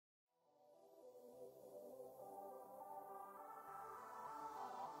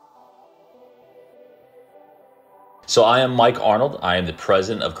So I am Mike Arnold. I am the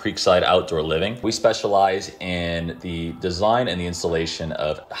president of Creekside Outdoor Living. We specialize in the design and the installation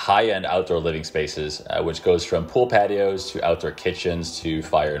of high-end outdoor living spaces, which goes from pool patios to outdoor kitchens to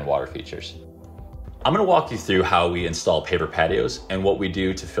fire and water features. I'm going to walk you through how we install paver patios and what we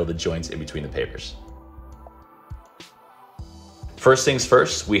do to fill the joints in between the pavers. First things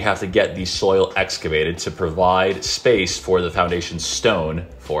first, we have to get the soil excavated to provide space for the foundation stone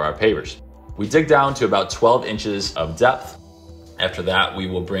for our pavers. We dig down to about 12 inches of depth. After that, we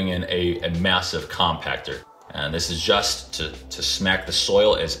will bring in a massive compactor. And this is just to smack the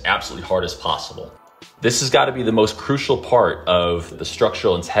soil as absolutely hard as possible. This has got to be the most crucial part of the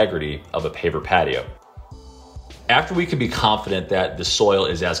structural integrity of a paver patio. After we can be confident that the soil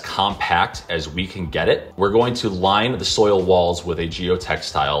is as compact as we can get it, we're going to line the soil walls with a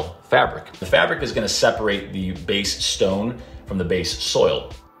geotextile fabric. The fabric is going to separate the base stone from the base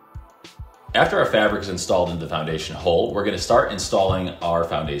soil. After our fabric is installed into the foundation hole, we're going to start installing our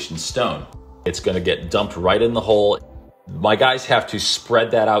foundation stone. It's going to get dumped right in the hole. My guys have to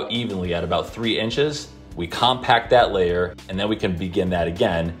spread that out evenly at about 3 inches. We compact that layer, and then we can begin that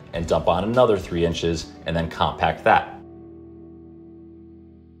again and dump on another 3 inches and then compact that.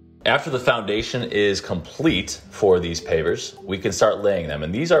 After the foundation is complete for these pavers, we can start laying them,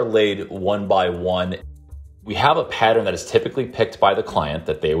 and these are laid one by one. We have a pattern that is typically picked by the client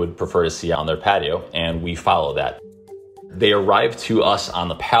that they would prefer to see on their patio, and we follow that. They arrive to us on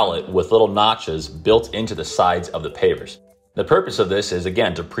the pallet with little notches built into the sides of the pavers. The purpose of this is,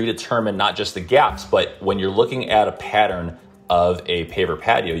 again, to predetermine not just the gaps, but when you're looking at a pattern of a paver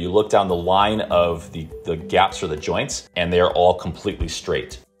patio, you look down the line of the gaps or the joints, and they're all completely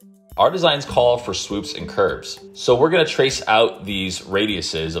straight. Our designs call for swoops and curves. So we're going to trace out these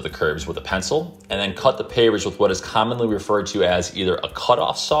radiuses of the curves with a pencil and then cut the pavers with what is commonly referred to as either a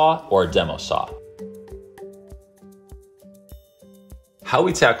cutoff saw or a demo saw. How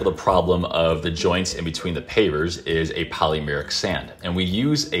we tackle the problem of the joints in between the pavers is a polymeric sand. And we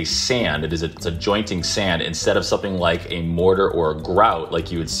use a sand, it's a jointing sand, instead of something like a mortar or a grout like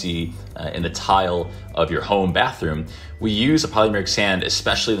you would see in the tile of your home bathroom. We use a polymeric sand,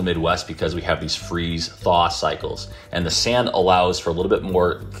 especially in the Midwest, because we have these freeze-thaw cycles. And the sand allows for a little bit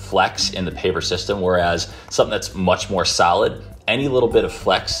more flex in the paver system, whereas something that's much more solid, any little bit of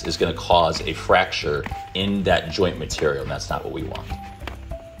flex is going to cause a fracture in that joint material, and that's not what we want.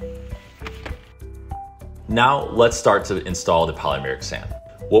 Now let's start to install the polymeric sand.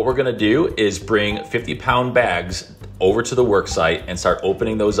 What we're gonna do is bring 50-pound bags over to the work site and start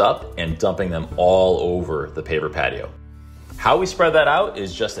opening those up and dumping them all over the paver patio. How we spread that out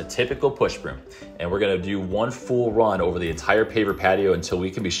is just a typical push broom. And we're gonna do one full run over the entire paver patio until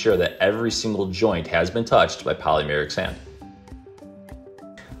we can be sure that every single joint has been touched by polymeric sand.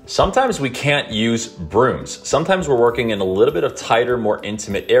 Sometimes we can't use brooms. Sometimes we're working in a little bit of tighter, more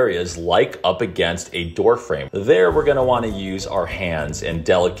intimate areas, like up against a door frame. There, we're gonna wanna use our hands and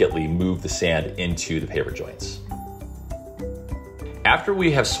delicately move the sand into the paver joints. After we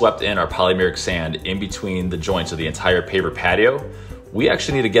have swept in our polymeric sand in between the joints of the entire paver patio, we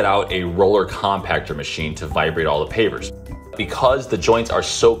actually need to get out a roller compactor machine to vibrate all the pavers. Because the joints are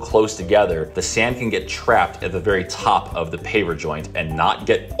so close together, the sand can get trapped at the very top of the paver joint and not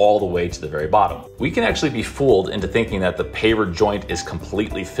get all the way to the very bottom. We can actually be fooled into thinking that the paver joint is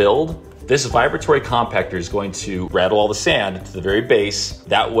completely filled. This vibratory compactor is going to rattle all the sand to the very base.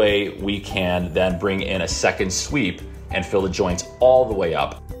 That way we can then bring in a second sweep and fill the joints all the way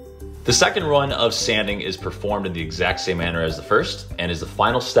up. The second run of sanding is performed in the exact same manner as the first and is the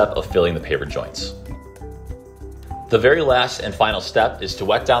final step of filling the paver joints. The very last and final step is to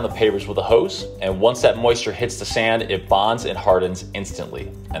wet down the pavers with a hose, and once that moisture hits the sand, it bonds and hardens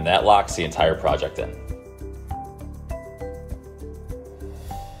instantly, and that locks the entire project in.